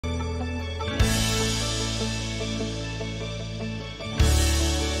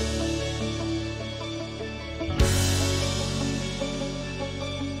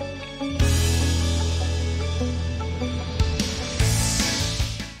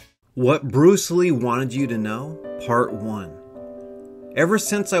What Bruce Lee Wanted You to Know, Part 1. Ever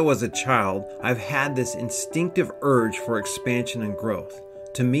since I was a child, I've had this instinctive urge for expansion and growth.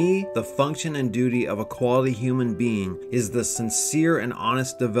 To me, the function and duty of a quality human being is the sincere and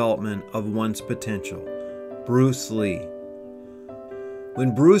honest development of one's potential. Bruce Lee.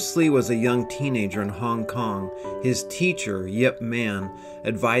 When Bruce Lee was a young teenager in Hong Kong, his teacher, Yip Man,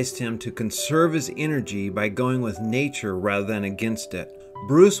 advised him to conserve his energy by going with nature rather than against it.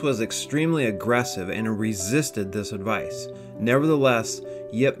 Bruce was extremely aggressive and resisted this advice. Nevertheless,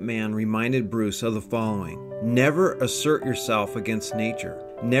 Yip Man reminded Bruce of the following: never assert yourself against nature.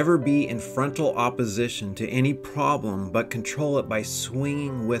 Never be in frontal opposition to any problem, but control it by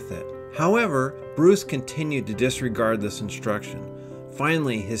swinging with it. However, Bruce continued to disregard this instruction.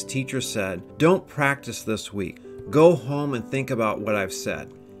 Finally, his teacher said, "Don't practice this week. Go home and think about what I've said."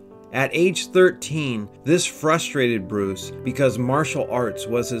 At age 13, this frustrated Bruce because martial arts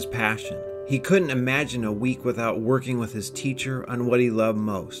was his passion. He couldn't imagine a week without working with his teacher on what he loved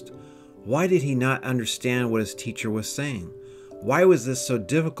most. Why did he not understand what his teacher was saying? Why was this so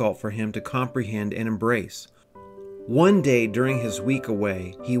difficult for him to comprehend and embrace? One day during his week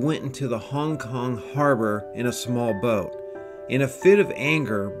away, he went into the Hong Kong harbor in a small boat. In a fit of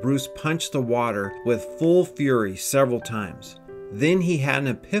anger, Bruce punched the water with full fury several times. Then he had an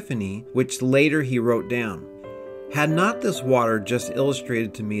epiphany, which later he wrote down. Had not this water just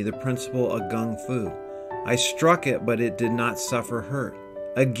illustrated to me the principle of gung fu? I struck it, but it did not suffer hurt.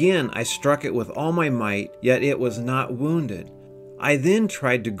 Again, I struck it with all my might, yet it was not wounded. I then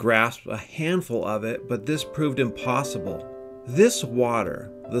tried to grasp a handful of it, but this proved impossible. This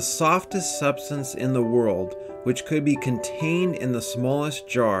water, the softest substance in the world, which could be contained in the smallest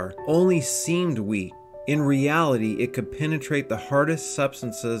jar, only seemed weak. In reality, it could penetrate the hardest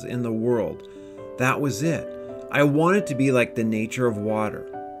substances in the world. That was it. I wanted to be like the nature of water.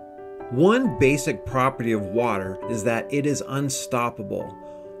 One basic property of water is that it is unstoppable.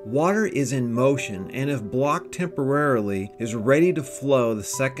 Water is in motion, and if blocked temporarily, is ready to flow the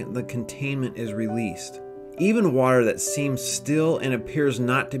second the containment is released. Even water that seems still and appears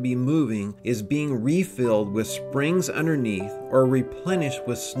not to be moving is being refilled with springs underneath or replenished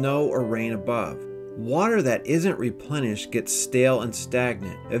with snow or rain above. Water that isn't replenished gets stale and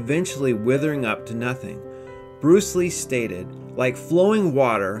stagnant, eventually withering up to nothing. Bruce Lee stated, "Like flowing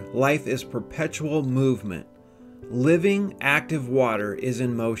water, life is perpetual movement. Living, active water is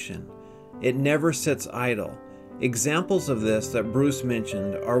in motion. It never sits idle." Examples of this that Bruce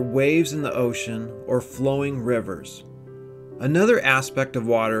mentioned are waves in the ocean or flowing rivers. Another aspect of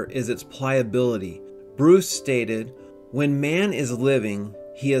water is its pliability. Bruce stated, "When man is living,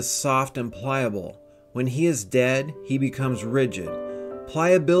 he is soft and pliable. When he is dead, he becomes rigid.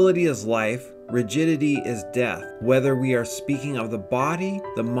 Pliability is life, rigidity is death. Whether we are speaking of the body,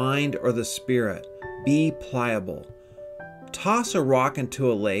 the mind, or the spirit, be pliable." Toss a rock into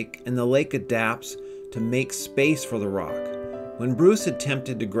a lake, and the lake adapts to make space for the rock. When Bruce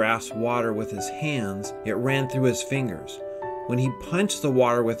attempted to grasp water with his hands, it ran through his fingers. When he punched the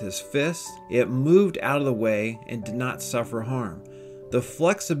water with his fists, it moved out of the way and did not suffer harm. The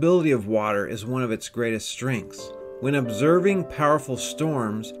flexibility of water is one of its greatest strengths. When observing powerful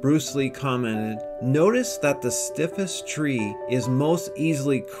storms, Bruce Lee commented, "Notice that the stiffest tree is most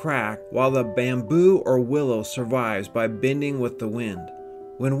easily cracked, while the bamboo or willow survives by bending with the wind."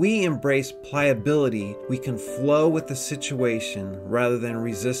 When we embrace pliability, we can flow with the situation rather than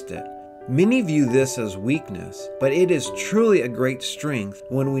resist it. Many view this as weakness, but it is truly a great strength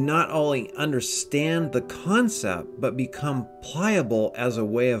when we not only understand the concept, but become pliable as a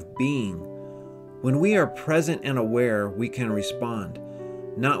way of being. When we are present and aware, we can respond,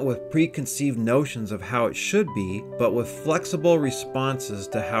 not with preconceived notions of how it should be, but with flexible responses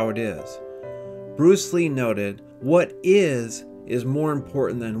to how it is. Bruce Lee noted, "What is more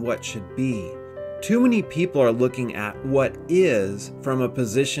important than what should be." Too many people are looking at what is from a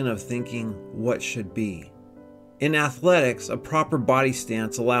position of thinking what should be. In athletics, a proper body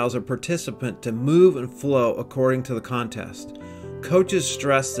stance allows a participant to move and flow according to the contest. Coaches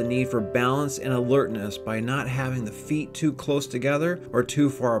stress the need for balance and alertness by not having the feet too close together or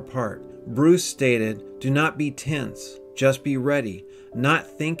too far apart. Bruce stated, "Do not be tense, just be ready, not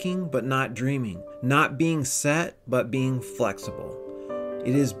thinking but not dreaming, not being set but being flexible."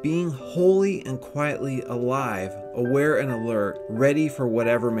 It is being wholly and quietly alive, aware and alert, ready for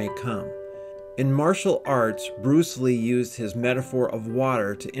whatever may come. In martial arts, Bruce Lee used his metaphor of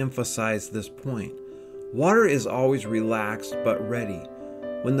water to emphasize this point. Water is always relaxed but ready.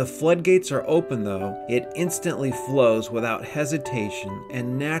 When the floodgates are open, though, it instantly flows without hesitation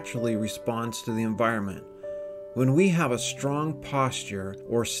and naturally responds to the environment. When we have a strong posture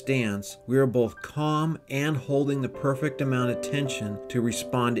or stance, we are both calm and holding the perfect amount of tension to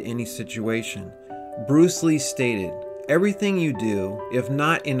respond to any situation. Bruce Lee stated, "Everything you do, if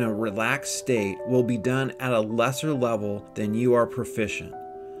not in a relaxed state, will be done at a lesser level than you are proficient."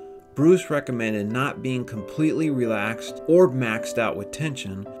 Bruce recommended not being completely relaxed or maxed out with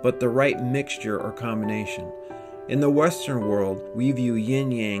tension, but the right mixture or combination. In the Western world, we view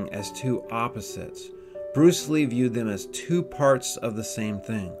yin-yang as two opposites. Bruce Lee viewed them as two parts of the same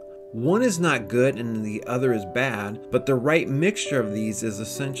thing. One is not good and the other is bad, but the right mixture of these is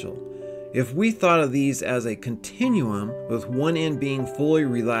essential. If we thought of these as a continuum, with one end being fully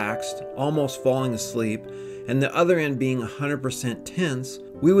relaxed, almost falling asleep, and the other end being 100% tense,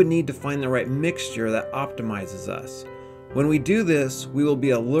 we would need to find the right mixture that optimizes us. When we do this, we will be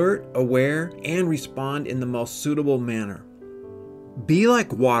alert, aware, and respond in the most suitable manner. Be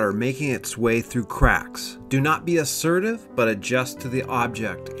like water making its way through cracks. Do not be assertive, but adjust to the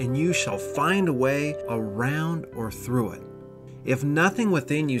object, and you shall find a way around or through it. If nothing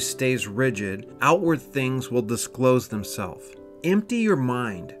within you stays rigid, outward things will disclose themselves. Empty your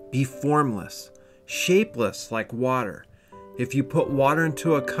mind. Be formless, shapeless like water. If you put water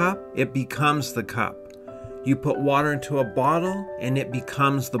into a cup, it becomes the cup. You put water into a bottle, and it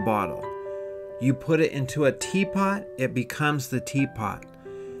becomes the bottle. You put it into a teapot, it becomes the teapot.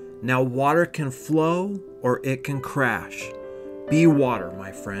 Now water can flow or it can crash. Be water,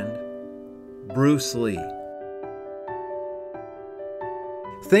 my friend. Bruce Lee.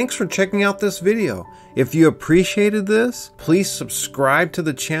 Thanks for checking out this video. If you appreciated this, please subscribe to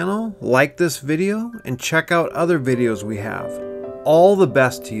the channel, like this video, and check out other videos we have. All the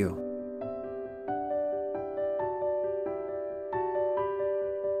best to you.